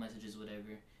deleting old messages,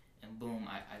 whatever, and boom,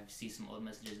 I see some old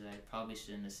messages that I probably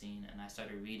shouldn't have seen, and I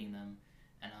started reading them,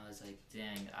 and I was like,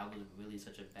 dang, I was really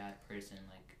such a bad person.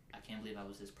 Like, I can't believe I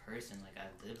was this person. Like,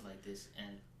 I lived like this,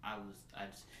 and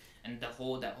and that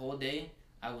whole day,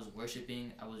 I was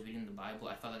worshiping, I was reading the Bible.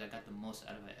 I felt like I got the most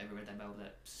out of it. I ever read that Bible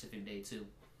that specific day too.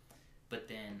 But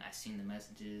then I seen the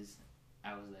messages,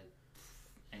 I was like,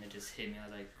 and it just hit me. I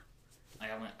was like,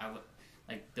 I went,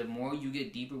 like, the more you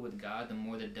get deeper with God, the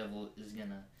more the devil is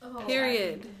gonna.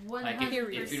 Period. Like, if you're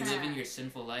living your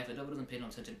sinful life, the devil doesn't pay no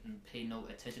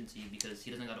attention to you because he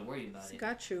doesn't got to worry about it.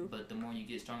 Got you. But the more you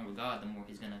get stronger with God, the more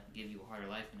he's gonna give you a harder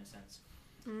life in a sense.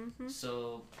 Mm-hmm.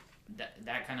 So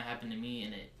that kind of happened to me,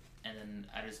 and then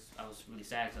I was really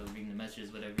sad because I was reading the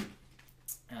messages, whatever.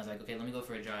 And I was like, okay, let me go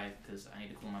for a drive because I need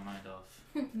to cool my mind off.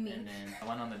 And then I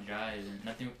went on the drive, and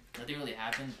nothing really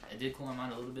happened. I did cool my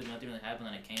mind a little bit, but nothing really happened.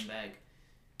 And I came back,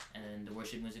 and then the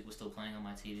worship music was still playing on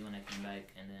my TV when I came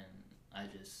back. And then I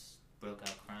just broke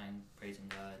out crying, praising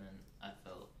God, and I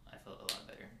felt a lot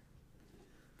better.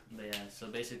 But yeah, so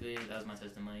basically that was my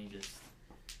testimony. Just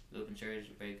grew up in church,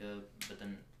 break up, but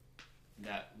then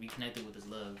got reconnected with His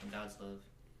love and God's love.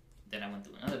 Then I went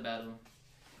through another battle,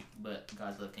 but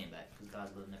God's love came back because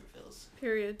God's love never fails.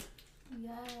 Period.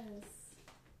 Yes.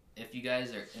 If you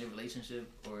guys are in a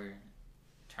relationship or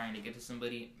trying to get to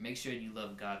somebody, make sure you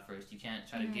love God first. You can't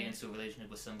try to get into a relationship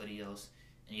with somebody else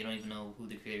and you don't even know who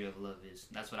the creator of love is.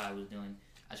 That's what I was doing.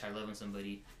 I tried loving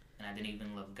somebody and I didn't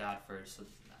even love God first. So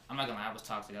I'm not gonna lie, I was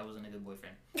toxic. I wasn't a good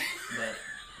boyfriend. But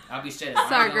I'll be straight up.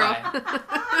 Sorry, girl. I'm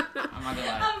not gonna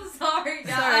lie. I'm sorry,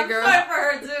 guys. Sorry, girl. I'm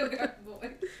sorry for her too, girl.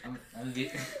 Boy.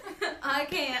 I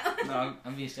can't. No,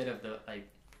 I'm being straight up though. Like,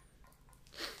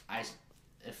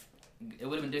 if it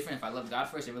would have been different if I loved God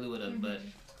first, it really would have. But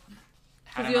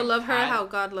had I Because you'll not love her had- how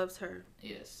God loves her.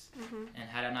 Yes. Mm-hmm. And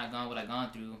had I not gone what I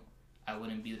gone through, I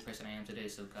wouldn't be the person I am today.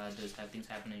 So God does have things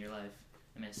happen in your life.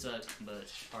 I mean, it sucks, but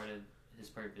it's part of His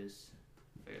purpose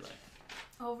for your life.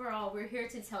 Overall, we're here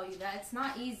to tell you that it's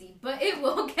not easy, but it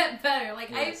will get better. Like,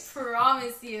 Yes. I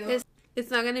promise you. It's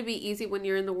not going to be easy when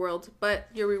you're in the world, but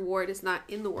your reward is not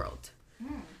in the world.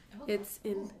 Oh, It's that's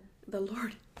in cool. the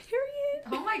Lord. Period.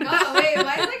 Oh my god, wait,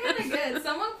 why is that kind of good?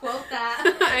 Someone quote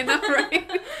that. I know,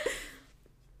 right?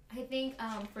 I think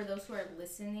for those who are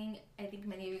listening, I think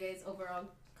many of you guys overall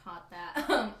caught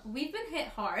that. We've been hit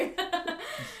hard.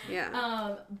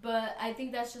 Yeah. But I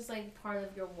think that's just like part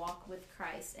of your walk with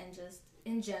Christ and just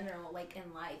in general, like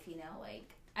in life, you know,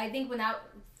 like I think when I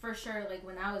was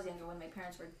younger, when my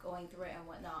parents were going through it and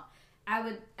whatnot, I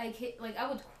would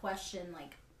question,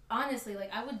 like, honestly, like,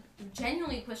 I would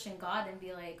genuinely question God and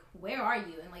be like, where are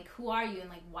you? And like, who are you? And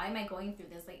like, why am I going through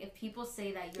this? Like, if people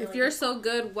say that you're, If like, you're so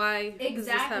good, why exactly, is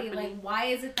this happening? like, why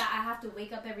is it that I have to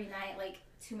wake up every night, like,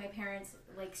 to my parents,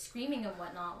 like, screaming and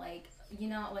whatnot, like, you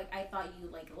know, like, I thought you,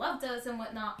 like, loved us and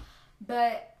whatnot,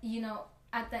 but, you know,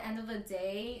 at the end of the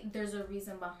day, there's a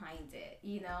reason behind it,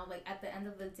 you know, like, at the end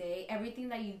of the day, everything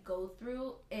that you go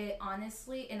through, it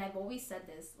honestly, and I've always said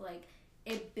this, like,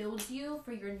 it builds you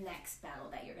for your next battle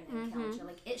that you're going to encounter.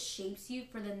 Like, it shapes you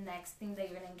for the next thing that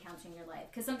you're going to encounter in your life.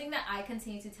 Because something that I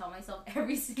continue to tell myself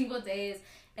every single day is,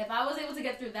 if I was able to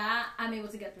get through that, I'm able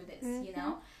to get through this, you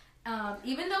know?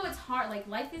 Even though it's hard, like,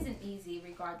 life isn't easy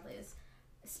regardless,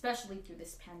 especially through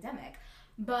this pandemic.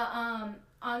 But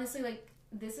honestly, like,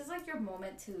 this is, like, your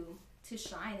moment to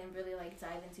shine and really, like,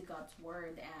 dive into God's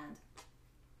word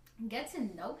and get to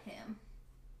know Him.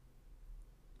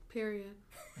 Period.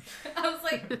 I was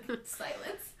like,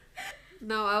 silence.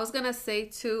 No, I was gonna say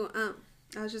too.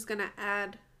 I was just gonna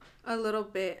add a little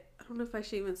bit. I don't know if I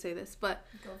should even say this, but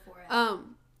Go for it.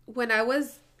 when I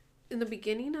was in the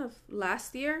beginning of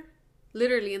last year,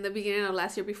 literally in the beginning of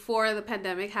last year, before the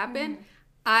pandemic happened,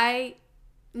 in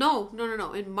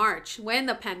March, when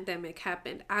the pandemic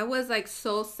happened, I was like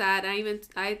so sad.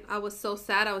 I was so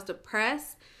sad. I was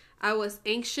depressed. I was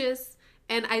anxious.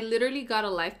 And I literally got a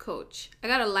life coach. I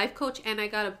got a life coach and I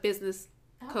got a business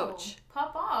coach.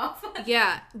 Pop off.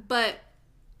 Yeah, but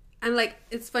I'm like,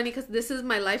 it's funny because this is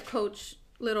my life coach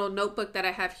little notebook that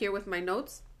I have here with my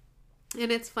notes. And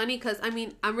it's funny because, I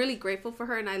mean, I'm really grateful for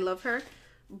her and I love her.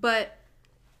 But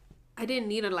I didn't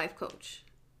need a life coach.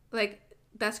 Like,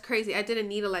 that's crazy. I didn't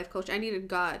need a life coach. I needed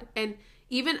God. And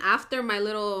even after my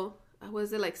little,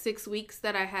 was it like 6 weeks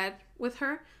that I had with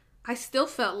her, I still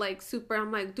felt like super,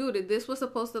 I'm like, dude, this was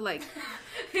supposed to like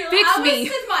fix me. I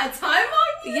wasted my time on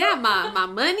you? Yeah, my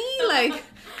money, like,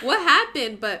 what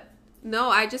happened? But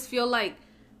no, I just feel like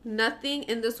nothing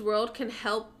in this world can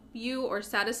help you or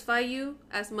satisfy you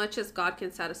as much as God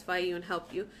can satisfy you and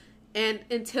help you. And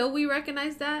until we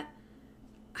recognize that,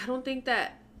 I don't think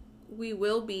that we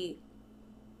will be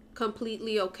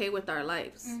completely okay with our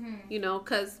lives, you know,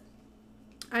 because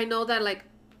I know that, like,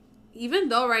 even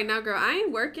though right now, girl, I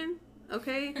ain't working,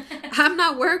 okay? I'm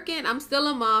not working. I'm still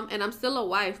a mom and I'm still a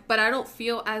wife, but I don't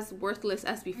feel as worthless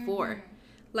as before.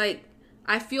 Like,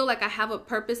 I feel like I have a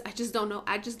purpose. I just don't know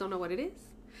what it is.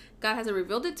 God hasn't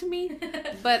revealed it to me,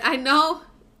 but I know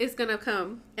it's going to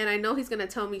come and I know He's going to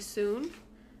tell me soon.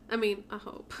 I mean, I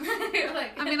hope. You're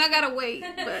like, I mean, I got to wait,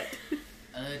 but.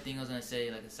 Another thing I was going to say,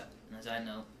 like, as I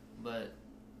know, but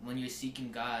when you're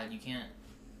seeking God, you can't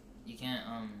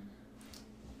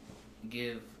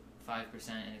give 5%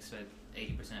 and expect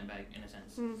 80% back, in a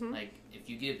sense. Like, if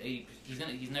you give 80%,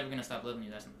 he's never gonna stop loving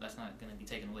you. That's not gonna be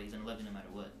taken away. He's gonna love you no matter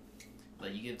what.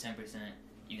 But you give 10%,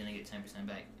 you're gonna get 10%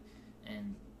 back.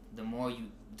 And the more you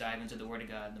dive into the Word of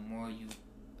God, the more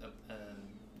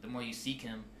you seek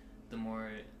Him, the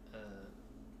more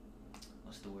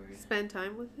what's the word? Spend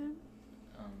time with Him.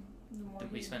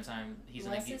 We spend time. He's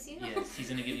gonna give. You? Yes, He's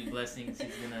gonna give you blessings.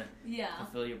 He's gonna yeah.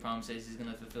 fulfill your promises. He's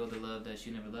gonna fulfill the love that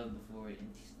you never loved before. And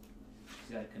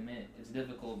you gotta commit. It's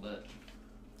difficult, but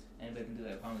anybody can do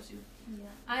that. I promise you. Yeah.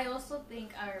 I also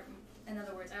think, in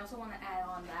other words, I also want to add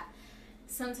on that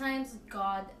sometimes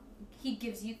God, He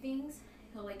gives you things.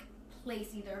 He'll like place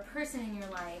either a person in your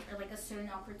life or like a certain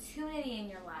opportunity in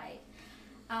your life.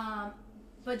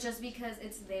 But just because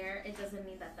it's there, it doesn't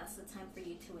mean that that's the time for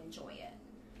you to enjoy it.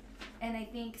 And I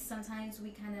think sometimes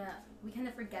we kind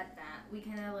of forget that. We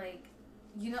kind of like,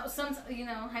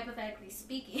 hypothetically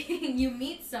speaking, you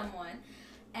meet someone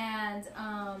and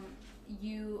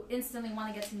you instantly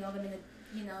want to get to know them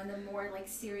you know, in a more like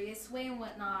serious way and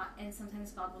whatnot. And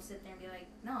sometimes God will sit there and be like,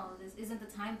 no, this isn't the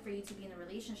time for you to be in a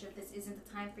relationship. This isn't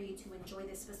the time for you to enjoy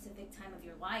this specific time of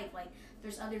your life. Like,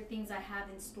 there's other things I have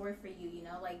in store for you, you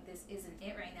know, like this isn't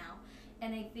it right now.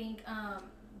 And I think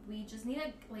we just need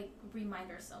to like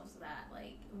remind ourselves that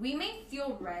like we may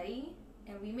feel ready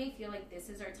and we may feel like this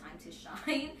is our time to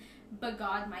shine, but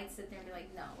God might sit there and be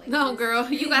like, no, like, no, girl,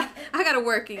 I gotta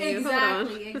work in you.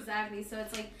 Exactly, exactly. So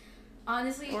it's like,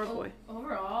 honestly,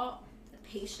 overall,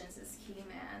 patience is key,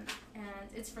 man,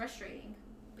 and it's frustrating,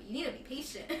 but you need to be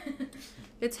patient.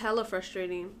 It's hella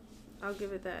frustrating. I'll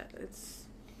give it that. It's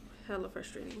hella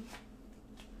frustrating.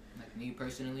 Like me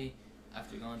personally,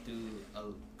 after going through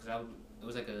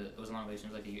it was a long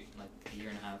relationship, like a year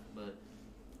and a half, but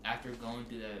after going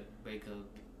through that breakup,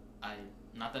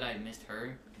 not that I missed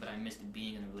her, but I missed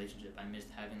being in a relationship. I missed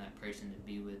having that person to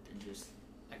be with and just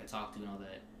I could talk to and all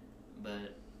that.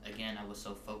 But again, I was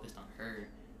so focused on her.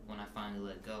 When I finally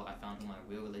let go, I found who my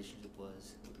real relationship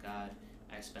was with God.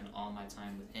 I spent all my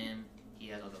time with Him. He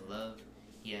has all the love.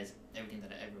 He has everything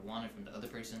that I ever wanted from the other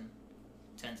person,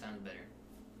 10 times better.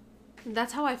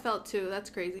 That's how I felt too. That's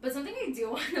crazy. But something I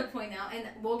do want to point out, and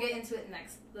we'll get into it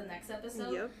the next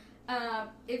episode. Yep.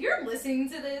 If you're listening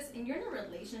to this and you're in a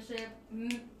relationship,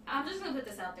 I'm just gonna put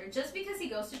this out there. Just because he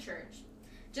goes to church,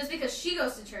 just because she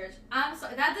goes to church, I'm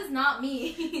sorry, that does not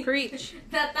mean Preach.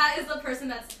 that is the person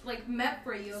that's like meant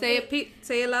for you. Okay?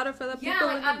 Say it louder for the people. Yeah,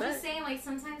 like in the I'm back. just saying, like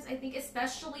sometimes I think,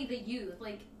 especially the youth,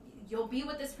 like you'll be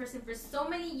with this person for so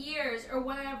many years or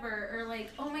whatever, or like,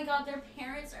 oh my God, their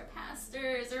parents are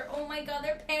pastors, or oh my God,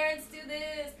 their parents do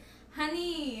this.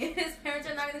 Honey, his parents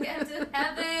are not gonna get him to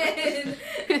heaven.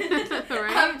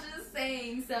 Right? I'm just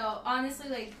saying. So honestly,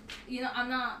 like, you know, I'm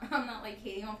not like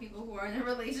hating on people who are in a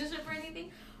relationship or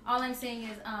anything. All I'm saying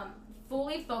is,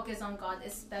 fully focus on God,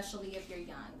 especially if you're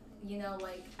young. You know,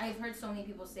 like I've heard so many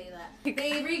people say that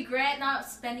they regret not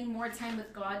spending more time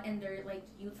with God in their like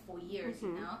youthful years.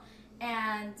 Mm-hmm. You know,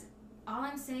 and all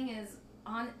I'm saying is,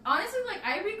 honestly, like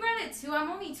I regret it too.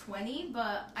 I'm only 20,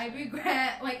 but I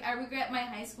regret my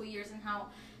high school years and how,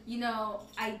 you know,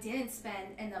 I didn't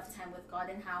spend enough time with God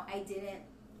and how I didn't,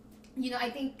 you know, I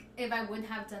think if I would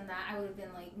have done that, I would have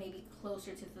been like maybe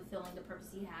closer to fulfilling the purpose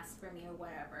He has for me or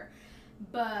whatever.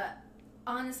 But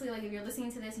honestly, like if you're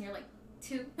listening to this and you're like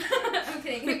 2, I'm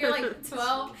kidding. If you're like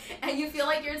 12 and you feel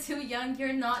like you're too young,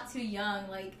 you're not too young.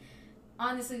 Like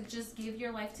honestly, just give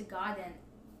your life to God and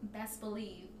best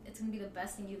believe it's going to be the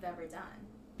best thing you've ever done.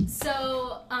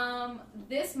 So,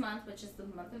 this month, which is the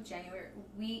month of January,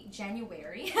 we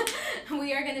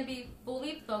are going to be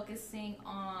fully focusing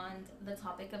on the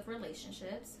topic of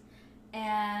relationships.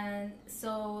 And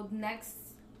so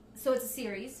it's a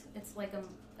series. It's like a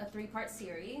 3-part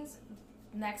series.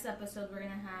 Next episode, we're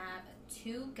going to have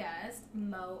 2 guests,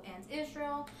 Mo and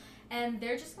Israel. And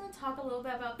they're just going to talk a little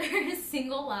bit about their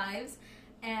single lives.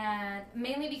 And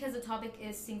mainly because the topic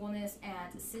is singleness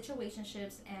and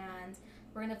situationships, and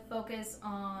we're going to focus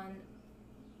on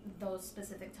those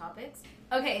specific topics.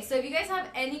 Okay, so if you guys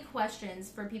have any questions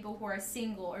for people who are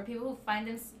single or people who find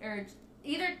them, or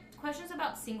either questions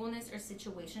about singleness or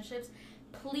situationships,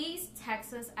 please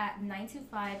text us at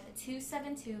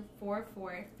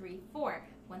 925-272-4434.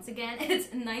 Once again, it's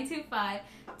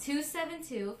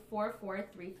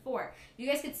 925-272-4434. You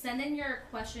guys could send in your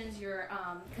questions, your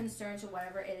concerns, or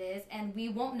whatever it is, and we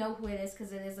won't know who it is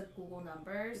because it is a Google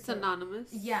number. It's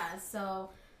anonymous. Yeah, so,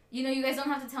 you know, you guys don't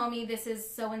have to tell me this is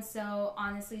so-and-so.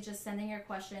 Honestly, just send in your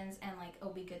questions, and, like,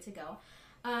 it'll be good to go.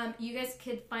 You guys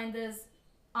could find us,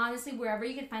 honestly, wherever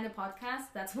you can find a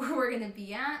podcast, that's where we're going to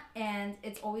be at, and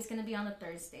it's always going to be on a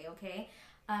Thursday, okay?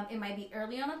 It might be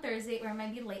early on a Thursday or it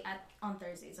might be late on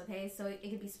Thursdays, okay? So it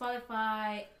could be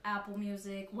Spotify, Apple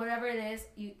Music, whatever it is,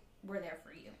 we're there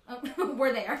for you.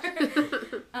 We're there.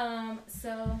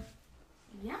 So,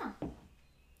 yeah,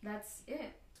 that's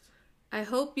it. I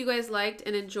hope you guys liked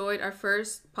and enjoyed our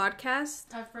first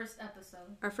podcast. Our first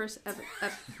episode. Episode.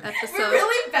 We're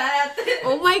really bad at this.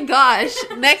 Oh my gosh.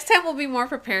 Next time we'll be more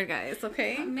prepared, guys,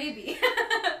 okay? Maybe.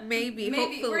 Maybe,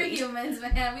 hopefully. We're humans,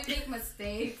 man. We make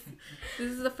mistakes.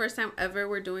 This is the first time ever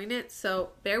we're doing it,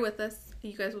 so bear with us.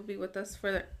 You guys will be with us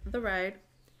for the ride.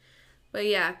 But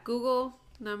yeah, Google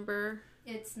number.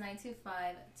 It's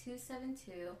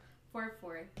 925-272-4434.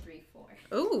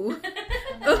 Ooh.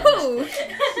 Ooh.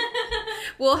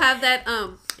 We'll have that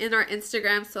in our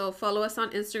Instagram, so follow us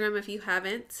on Instagram if you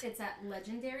haven't. It's at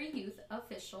Legendary Youth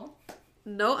Official.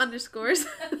 No underscores.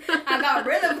 I got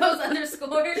rid of those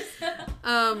underscores.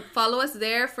 Follow us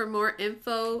there for more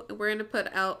info. We're going to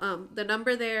put out the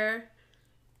number there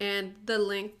and the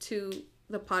link to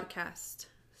the podcast.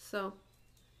 So,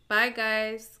 Bye,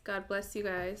 guys. God bless you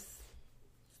guys.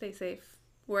 Stay safe.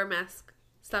 Wear a mask.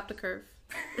 Stop the curve.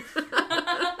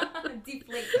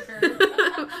 Deflate the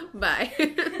curve.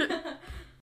 Bye.